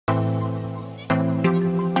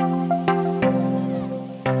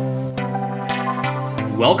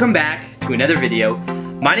welcome back to another video.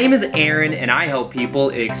 My name is Aaron and I help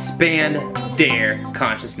people expand their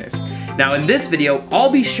consciousness. Now in this video,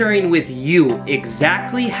 I'll be sharing with you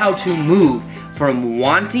exactly how to move from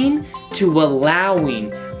wanting to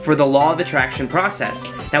allowing for the law of attraction process.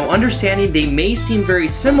 Now understanding they may seem very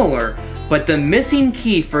similar, but the missing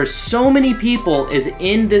key for so many people is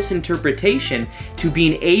in this interpretation to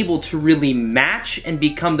being able to really match and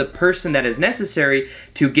become the person that is necessary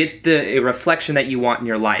to get the reflection that you want in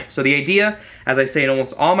your life. So the idea, as I say in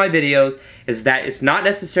almost all my videos, is that it's not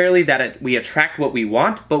necessarily that we attract what we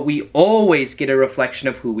want, but we always get a reflection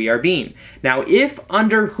of who we are being. Now, if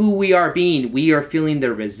under who we are being, we are feeling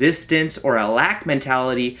the resistance or a lack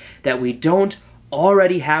mentality that we don't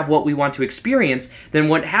already have what we want to experience, then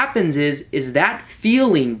what happens is that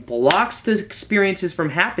feeling blocks the experiences from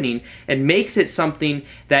happening and makes it something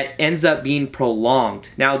that ends up being prolonged.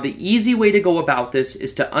 Now, the easy way to go about this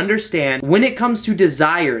is to understand when it comes to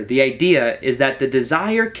desire, the idea is that the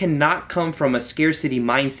desire cannot come from a scarcity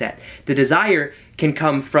mindset. The desire can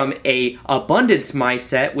come from a abundance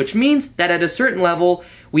mindset, which means that at a certain level,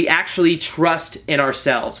 we actually trust in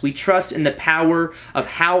ourselves. We trust in the power of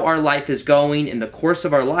how our life is going in the course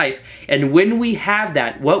of our life. And when we have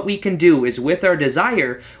that, what we can do is with our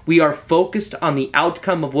desire, we are focused on the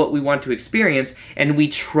outcome of what we want to experience and we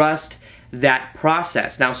trust that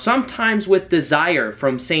process. Now, sometimes with desire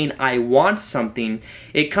from saying I want something,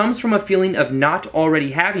 it comes from a feeling of not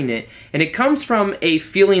already having it, and it comes from a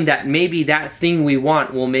feeling that maybe that thing we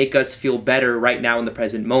want will make us feel better right now in the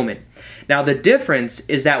present moment. Now, the difference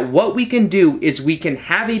is that what we can do is we can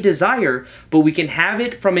have a desire, but we can have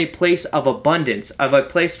it from a place of abundance, of a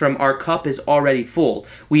place from our cup is already full.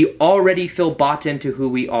 We already feel bought into who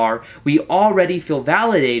we are. We already feel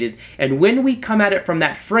validated. And when we come at it from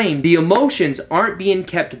that frame, the emotions aren't being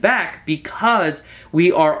kept back because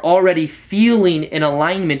we are already feeling in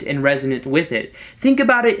alignment and resonant with it. Think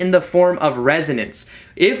about it in the form of resonance.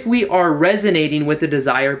 If we are resonating with the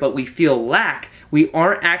desire, but we feel lack, we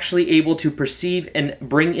aren't actually able to perceive and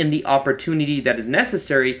bring in the opportunity that is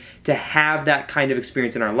necessary to have that kind of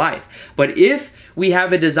experience in our life. But if we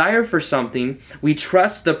have a desire for something, we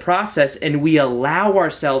trust the process and we allow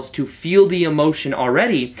ourselves to feel the emotion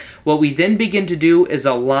already, what we then begin to do is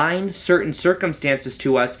align certain circumstances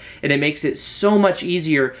to us, and it makes it so much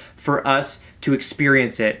easier for us to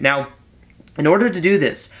experience it. Now, in order to do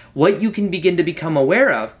this, what you can begin to become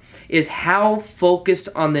aware of is how focused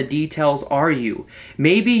on the details are you.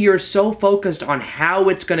 Maybe you're so focused on how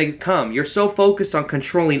it's going to come. You're so focused on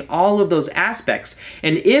controlling all of those aspects.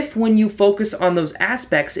 And if when you focus on those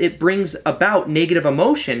aspects, it brings about negative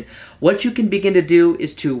emotion, what you can begin to do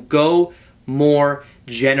is to go more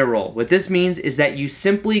general. What this means is that you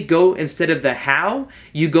simply go, instead of the how,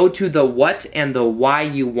 you go to the what and the why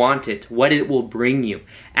you want it, what it will bring you.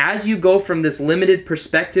 As you go from this limited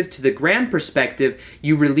perspective to the grand perspective,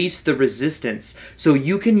 you release the resistance. So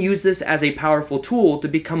you can use this as a powerful tool to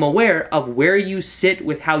become aware of where you sit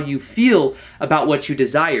with how you feel about what you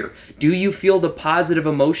desire. Do you feel the positive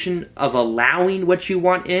emotion of allowing what you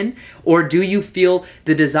want in, or do you feel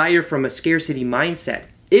the desire from a scarcity mindset?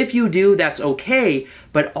 If you do, that's okay,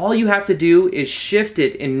 but all you have to do is shift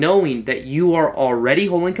it in knowing that you are already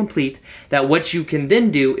whole and complete, that what you can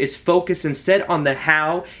then do is focus instead on the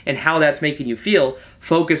how and how that's making you feel,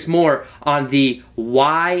 focus more on the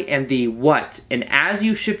why and the what. And as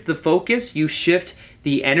you shift the focus, you shift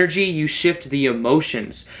the energy, you shift the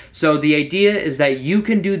emotions. So the idea is that you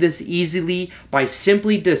can do this easily by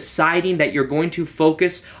simply deciding that you're going to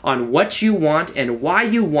focus on what you want and why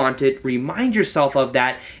you want it, remind yourself of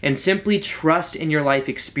that, and simply trust in your life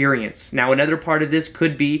experience. Now, another part of this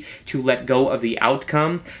could be to let go of the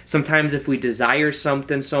outcome. Sometimes if we desire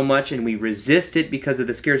something so much and we resist it because of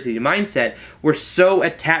the scarcity mindset, we're so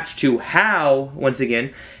attached to how, once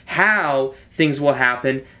again, how things will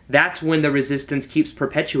happen. That's when the resistance keeps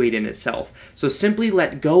perpetuating itself. So simply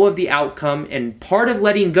let go of the outcome, and part of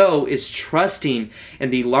letting go is trusting in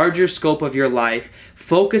the larger scope of your life.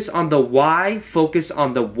 Focus on the why, focus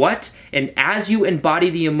on the what, and as you embody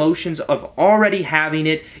the emotions of already having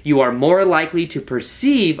it, you are more likely to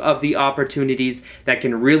perceive of the opportunities that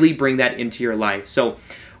can really bring that into your life. So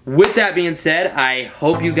with that being said, I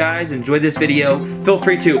hope you guys enjoyed this video. Feel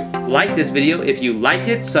free to like this video if you liked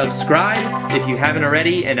it, subscribe if you haven't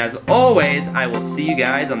already, and as always, I will see you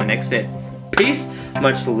guys on the next vid. Peace,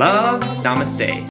 much love, namaste.